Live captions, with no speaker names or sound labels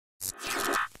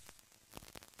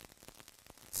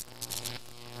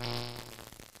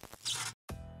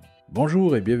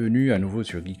Bonjour et bienvenue à nouveau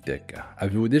sur GeekTech.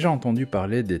 Avez-vous déjà entendu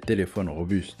parler des téléphones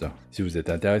robustes? Si vous êtes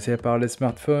intéressé par les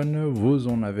smartphones, vous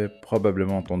en avez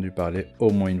probablement entendu parler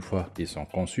au moins une fois. Ils sont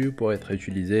conçus pour être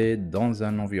utilisés dans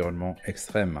un environnement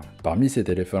extrême. Parmi ces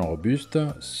téléphones robustes,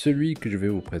 celui que je vais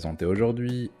vous présenter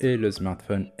aujourd'hui est le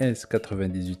smartphone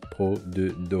S98 Pro de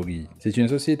Doogee. C'est une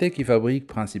société qui fabrique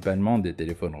principalement des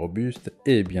téléphones robustes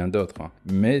et bien d'autres.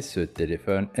 Mais ce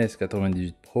téléphone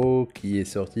S98 Pro qui est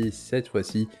sorti cette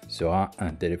fois-ci sera un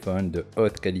téléphone de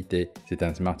haute qualité. C'est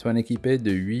un smartphone équipé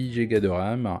de 8 Go de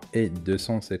RAM et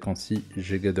 256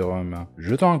 Go de ROM.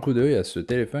 Jetons un coup d'œil à ce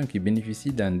téléphone qui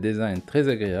bénéficie d'un design très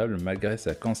agréable malgré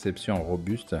sa conception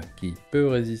robuste qui peut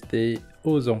résister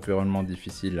aux environnements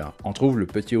difficiles. On trouve le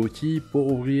petit outil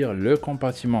pour ouvrir le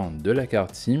compartiment de la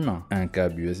carte SIM, un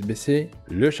câble USB-C,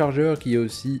 le chargeur qui est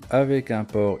aussi avec un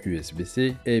port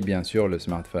USB-C et bien sûr le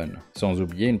smartphone. Sans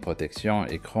oublier une protection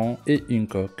écran et une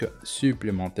coque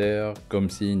supplémentaire comme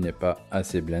s'il n'est pas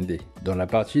assez blindé. Dans la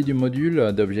partie du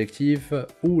module d'objectif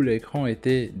où l'écran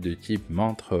était de type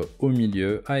montre au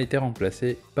milieu a été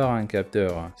remplacé par un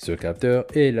capteur. Ce capteur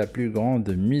est la plus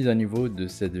grande mise à niveau de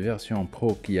cette version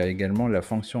Pro qui a également la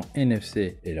fonction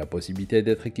NFC et la possibilité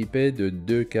d'être équipé de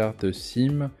 2 cartes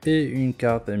SIM et une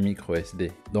carte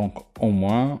microSD. Donc au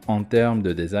moins en termes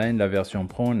de design, la version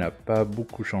Pro n'a pas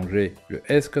beaucoup changé. Le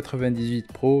S98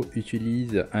 Pro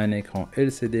utilise un écran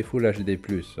LCD Full HD+.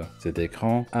 Cet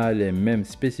écran a les mêmes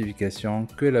spécifications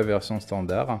que la version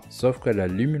standard, sauf que la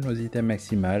luminosité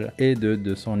maximale est de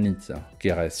 200 nits,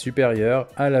 qui reste supérieure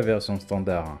à la version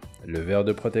standard. Le verre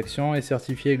de protection est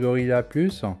certifié Gorilla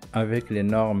Plus avec les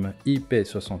normes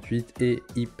IP68 et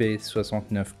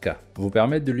IP69K. Vous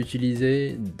permettent de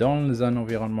l'utiliser dans un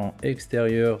environnement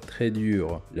extérieur très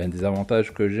dur. L'un des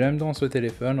avantages que j'aime dans ce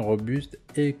téléphone robuste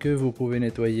est que vous pouvez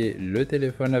nettoyer le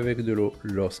téléphone avec de l'eau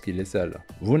lorsqu'il est sale.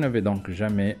 Vous n'avez donc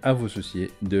jamais à vous soucier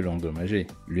de l'endommager.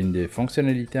 L'une des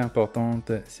fonctionnalités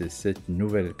importantes, c'est cette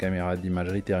nouvelle caméra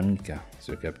d'imagerie thermique.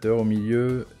 Ce capteur au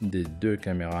milieu des deux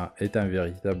caméras est un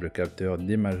véritable capteur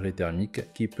d'imagerie thermique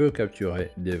qui peut capturer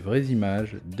des vraies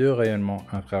images de rayonnement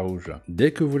infrarouge.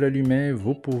 Dès que vous l'allumez,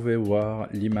 vous pouvez voir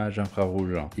l'image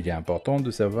infrarouge. Il est important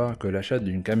de savoir que l'achat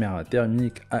d'une caméra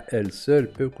thermique à elle seule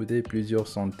peut coûter plusieurs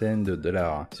centaines de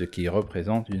dollars, ce qui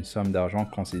représente une somme d'argent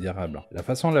considérable. La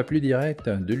façon la plus directe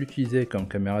de l'utiliser comme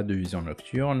caméra de vision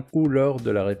nocturne ou lors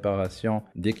de la réparation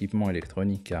d'équipements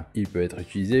électroniques. Il peut être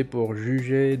utilisé pour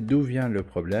juger d'où vient le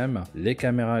problème. Les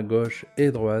caméras gauche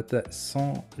et droite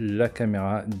sont la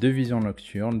caméra de vision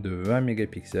nocturne de 20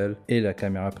 mégapixels et la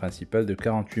caméra principale de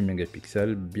 48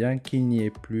 mégapixels. Bien qu'il n'y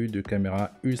ait plus de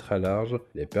caméra ultra large,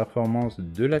 les performances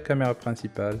de la caméra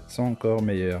principale sont encore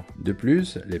meilleures. De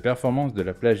plus, les performances de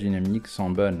la plage dynamique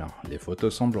sont bonnes. Les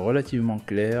photos semblent relativement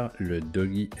claires. Le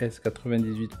Doogee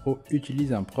S98 Pro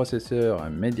utilise un processeur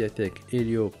Mediatek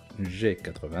Helio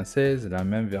G96, la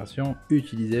même version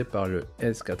utilisée par le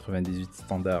S98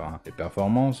 standard. Les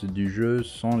performances du jeu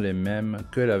sont les mêmes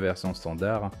que la version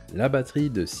standard. La batterie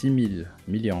de 6000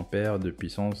 mAh de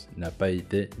puissance n'a pas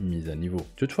été mise à niveau.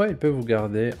 Toutefois, il peut vous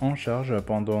garder en charge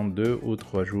pendant 2 ou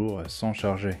 3 jours sans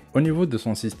charger. Au niveau de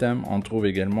son système, on trouve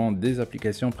également des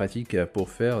applications pratiques pour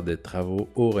faire des travaux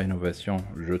ou rénovations.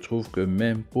 Je trouve que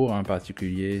même pour un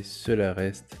particulier, cela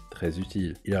reste très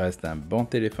utile. Il reste un bon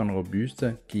téléphone robuste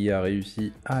qui a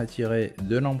réussi à attirer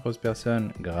de nombreuses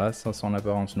personnes grâce à son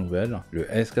apparence nouvelle. Le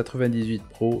S98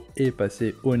 Pro est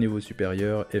passé au niveau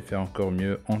supérieur et fait encore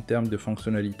mieux en termes de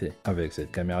fonctionnalité. Avec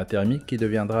cette caméra thermique qui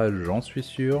deviendra, j'en suis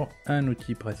sûr, un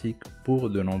outil pratique pour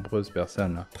de nombreuses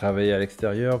personnes. Travailler à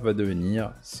l'extérieur va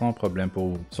devenir sans problème pour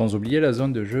vous. Sans oublier la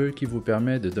zone de jeu qui vous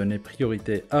permet de donner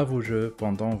priorité à vos jeux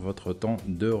pendant votre temps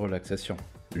de relaxation.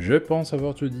 Je pense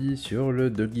avoir tout dit sur le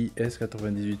Doogee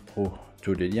S98 Pro.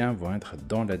 Tous les liens vont être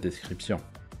dans la description.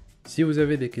 Si vous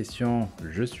avez des questions,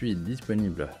 je suis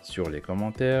disponible sur les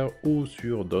commentaires ou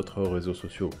sur d'autres réseaux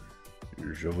sociaux.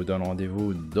 Je vous donne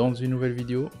rendez-vous dans une nouvelle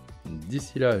vidéo.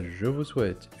 D'ici là, je vous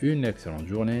souhaite une excellente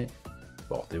journée.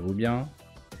 Portez-vous bien.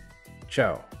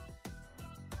 Ciao.